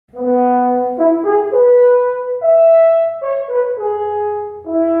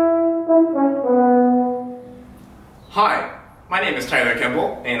Hi, my name is Tyler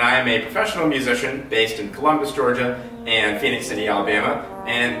Kimball, and I am a professional musician based in Columbus, Georgia, and Phenix City, Alabama,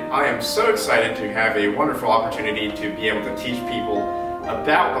 and I am so excited to have a wonderful opportunity to be able to teach people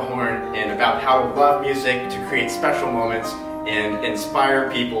about the horn and about how to love music, to create special moments, and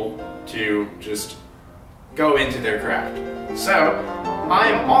inspire people to just go into their craft. So, I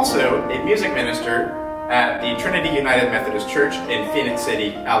am also a music minister at the Trinity United Methodist Church in Phenix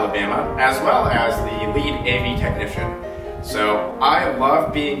City, Alabama, as well as the lead AV technician. So I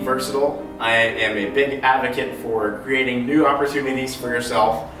love being versatile. I am a big advocate for creating new opportunities for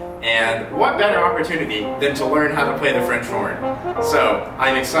yourself, and what better opportunity than to learn how to play the French horn. So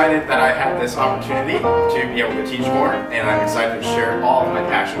I'm excited that I had this opportunity to be able to teach horn, and I'm excited to share all of my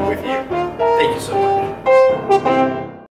passion with you. Thank you so much.